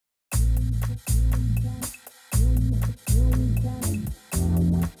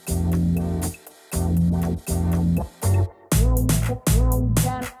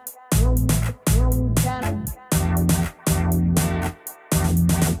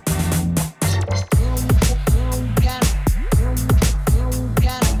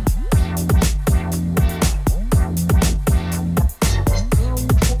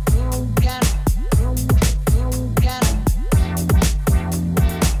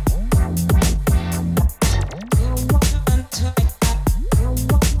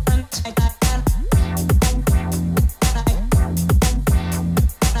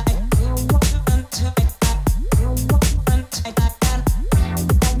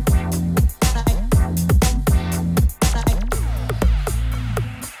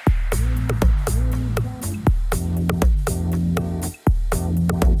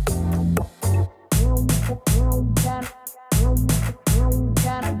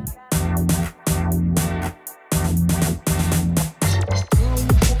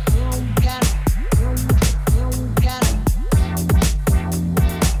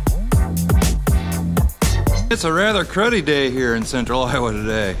It's a rather cruddy day here in central Iowa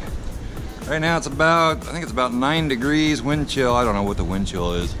today. Right now it's about, I think it's about 9 degrees, wind chill. I don't know what the wind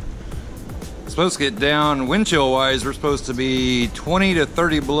chill is. It's supposed to get down, wind chill wise, we're supposed to be 20 to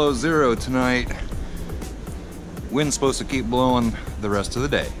 30 below zero tonight. Wind's supposed to keep blowing the rest of the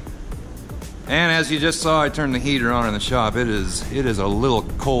day. And as you just saw, I turned the heater on in the shop. It is a little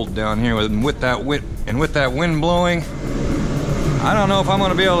cold down here with that wind blowing. I don't know if I'm going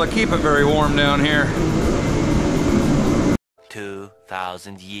to be able to keep it very warm down here.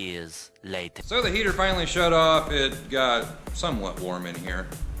 2,000 years later. So the heater finally shut off. It got somewhat warm in here.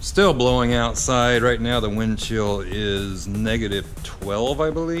 Still blowing outside. Right now the wind chill is -12,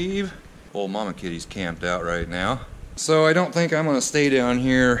 I believe. Old Mama Kitty's camped out right now. So I don't think I'm going to stay down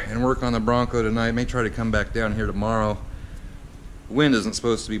here and work on the Bronco tonight. May try to come back down here tomorrow. The wind isn't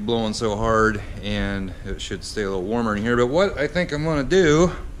supposed to be blowing so hard and it should stay a little warmer in here. But what I think I'm going to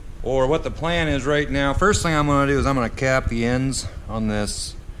do, or what the plan is right now, first thing I'm going to do is I'm going to cap the ends on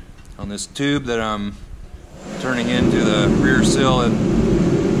this tube that I'm turning into the rear sill, and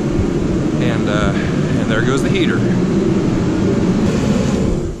there goes the heater.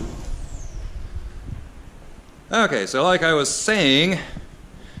 Okay, so like I was saying,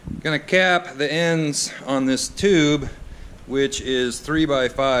 I'm gonna cap the ends on this tube, which is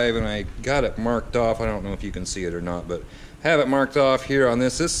 3x5, and I got it marked off. I don't know if you can see it or not, but have it marked off here on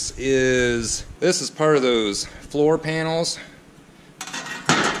this. This is part of those floor panels.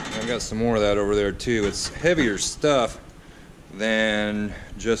 I've got some more of that over there too. It's heavier stuff than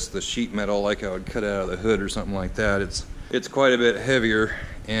just the sheet metal like I would cut out of the hood or something like that. It's quite a bit heavier,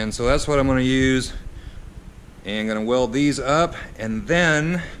 and so that's what I'm gonna use. And I'm gonna weld these up, and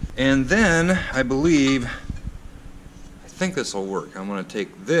then I think this will work. I'm gonna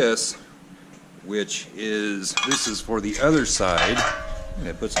take this, this is for the other side. I'm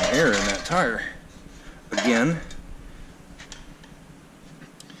gonna put some air in that tire again.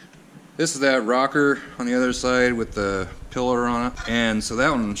 This is that rocker on the other side with the pillar on it, and so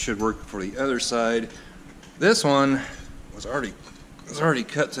that one should work for the other side. This one was already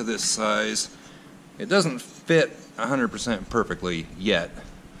cut to this size. It doesn't fit 100% perfectly yet,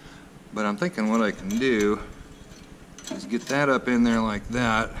 but I'm thinking what I can do is get that up in there like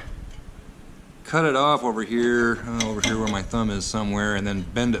that, cut it off over here where my thumb is somewhere, and then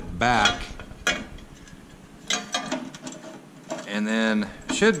bend it back, and then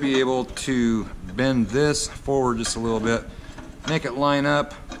should be able to bend this forward just a little bit, make it line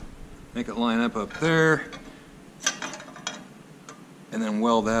up up there, and then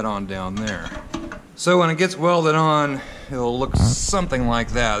weld that on down there. So when it gets welded on, it'll look something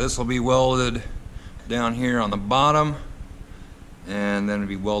like that. This will be welded down here on the bottom, and then it'll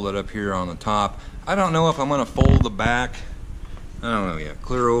be welded up here on the top. I don't know if I'm going to fold the back. I don't know yet.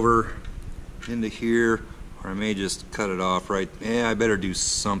 Clear over into here, or I may just cut it off right. Yeah, I better do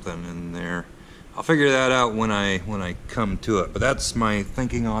something in there. I'll figure that out when I come to it. But that's my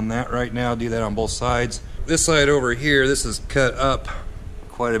thinking on that right now. Do that on both sides. This side over here, this is cut up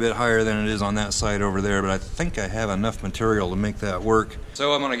quite a bit higher than it is on that side over there, but I think I have enough material to make that work.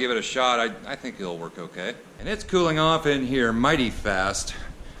 So I'm going to give it a shot. I think it'll work okay. And it's cooling off in here mighty fast.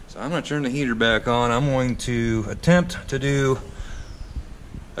 So I'm going to turn the heater back on. I'm going to attempt to do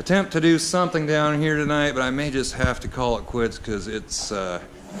something down here tonight, but I may just have to call it quits because it's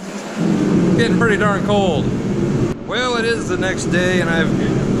getting pretty darn cold. Well, it is the next day, and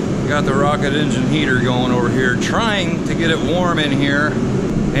I've got the rocket engine heater going over here, trying to get it warm in here.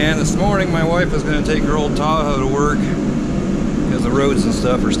 And this morning my wife was going to take her old Tahoe to work because the roads and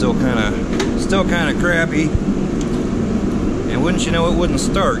stuff are still kind of crappy. And wouldn't you know, it wouldn't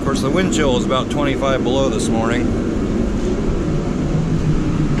start. Of course, the wind chill was about 25 below this morning.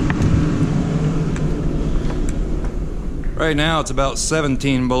 Right now it's about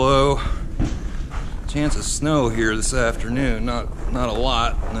 17 below. Chance of snow here this afternoon, not a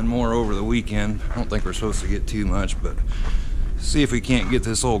lot, and then more over the weekend. I don't think we're supposed to get too much, but see if we can't get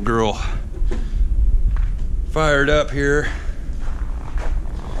this old girl fired up here.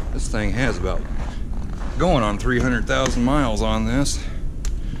 This thing has about going on 300,000 miles on this.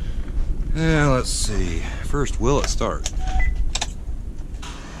 Yeah, let's see. First, will it start?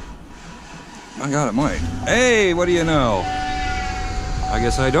 My God, it might. Hey, what do you know? I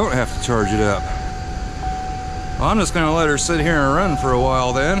guess I don't have to charge it up. Well, I'm just gonna let her sit here and run for a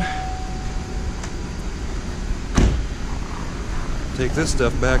while then. Take this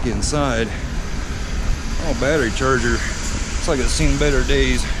stuff back inside. Oh, battery charger. Looks like it's seen better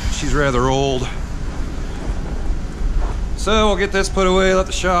days. She's rather old. So we'll get this put away, let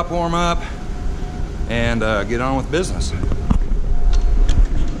the shop warm up, and get on with business.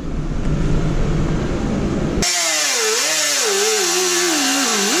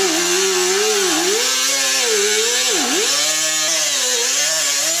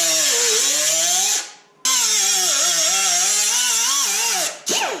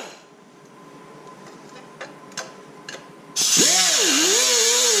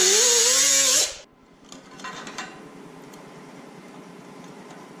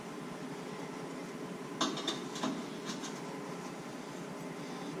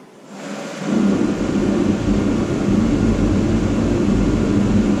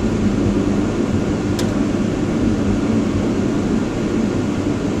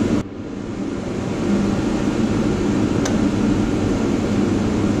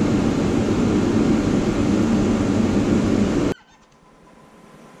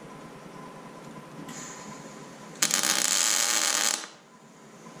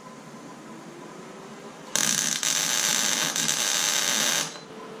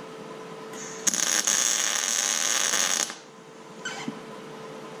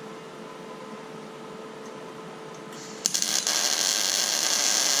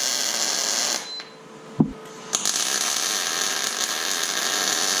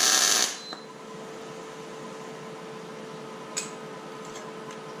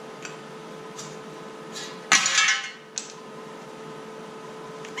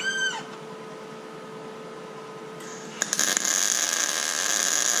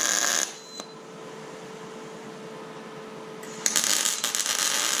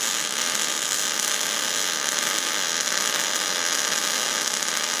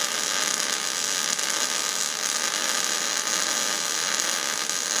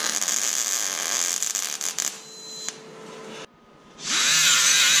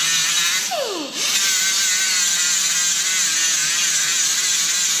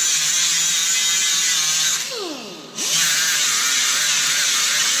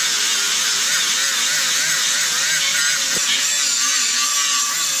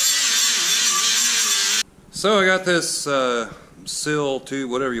 So I got this sill tube,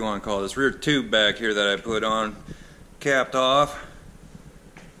 whatever you want to call it, this rear tube back here that I put on, capped off.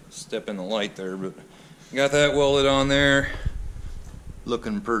 Step in the light there, but got that welded on there,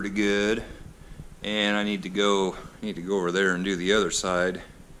 looking pretty good. And I need to go over there and do the other side.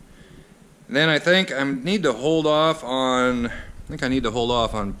 And then I think I need to hold off on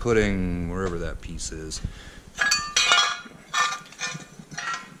putting wherever that piece is.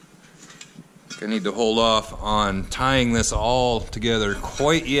 I need to hold off on tying this all together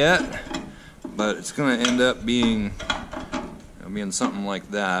quite yet, but it's going to end up being something like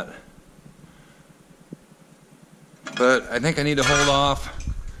that. But I think I need to hold off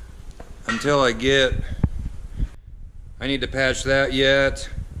until I need to patch that yet,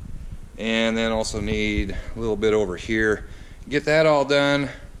 and then also need a little bit over here. Get that all done,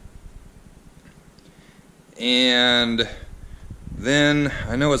 and then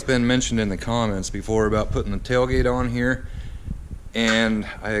I know it's been mentioned in the comments before about putting the tailgate on here, and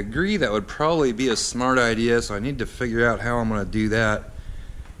I agree that would probably be a smart idea, so I need to figure out how I'm going to do that.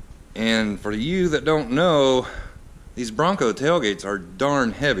 And for you that don't know, these Bronco tailgates are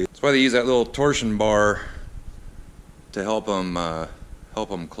darn heavy. That's why they use that little torsion bar to help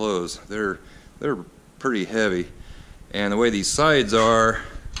them close. They're pretty heavy, and the way these sides are,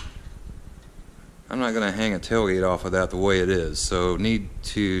 I'm not going to hang a tailgate off of that the way it is. So need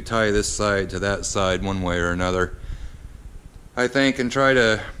to tie this side to that side one way or another, I think, and try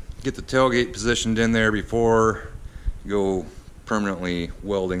to get the tailgate positioned in there before you go permanently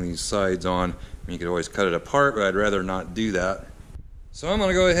welding these sides on. You could always cut it apart, but I'd rather not do that. So I'm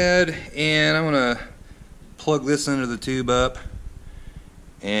going to go ahead and I'm going to plug this into the tube up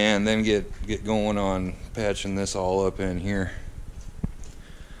and then get going on patching this all up in here.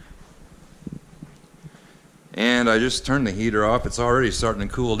 And I just turned the heater off. It's already starting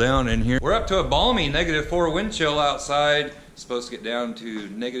to cool down in here. We're up to a balmy -4 wind chill outside. It's supposed to get down to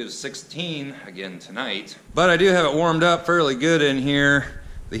 -16 again tonight. But I do have it warmed up fairly good in here.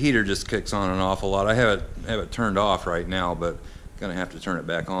 The heater just kicks on an awful lot. I have it turned off right now, but gonna have to turn it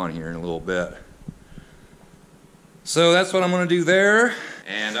back on here in a little bit. So that's what I'm gonna do there.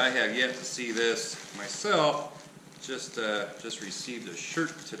 And I have yet to see this myself. Just received a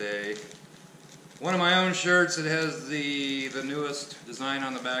shirt today. One of my own shirts. It has the newest design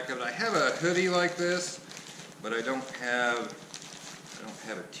on the back of it. I have a hoodie like this, but I don't have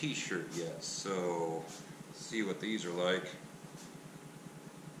a t-shirt yet. So let's see what these are like.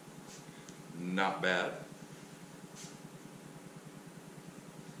 Not bad.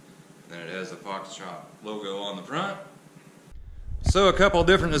 Then it has the Fox Shop logo on the front. So a couple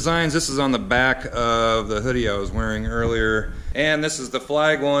different designs. This is on the back of the hoodie I was wearing earlier, and this is the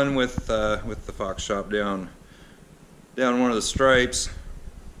flag one with the Fox Shop down one of the stripes.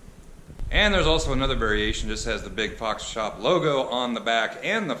 And there's also another variation. Just has the big Fox Shop logo on the back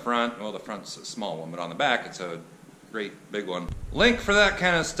and the front. Well, the front's a small one, but on the back it's a great big one. Link for that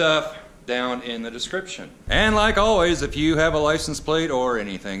kind of stuff down in the description. And like always, if you have a license plate or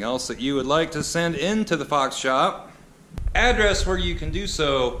anything else that you would like to send into the Fox Shop, address where you can do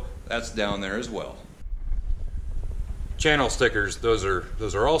so, that's down there as well. Channel stickers, those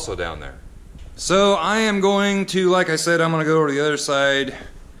are also down there. So I am going to, like I said, I'm going to go over to the other side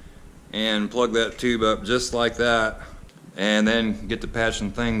and plug that tube up just like that, and then get to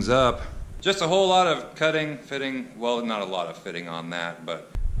patching things up. Just a whole lot of cutting, fitting, well, not a lot of fitting on that, but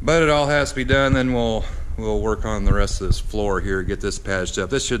it all has to be done. Then we'll work on the rest of this floor here, get this patched up.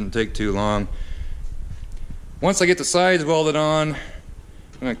 This shouldn't take too long. Once I get the sides welded on,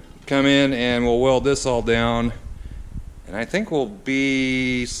 I'm going to come in and we'll weld this all down, and I think we'll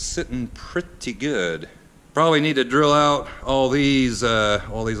be sitting pretty good. Probably need to drill out all these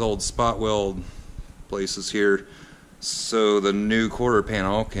old spot weld places here, so the new quarter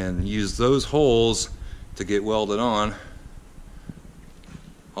panel can use those holes to get welded on.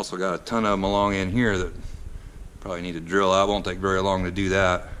 Also got a ton of them along in here that probably need to drill out. Won't take very long to do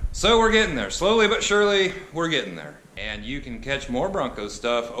that. So we're getting there. Slowly but surely, we're getting there. And you can catch more Bronco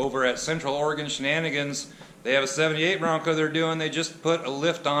stuff over at Central Oregon Shenanigans. They have a 78 Bronco they're doing. They just put a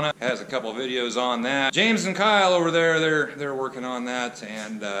lift on it. Has a couple videos on that. James and Kyle over there, they're working on that.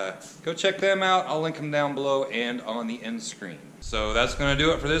 And go check them out. I'll link them down below and on the end screen. So that's going to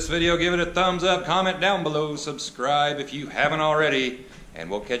do it for this video. Give it a thumbs up, comment down below, subscribe if you haven't already, and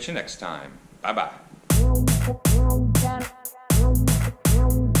we'll catch you next time. Bye-bye.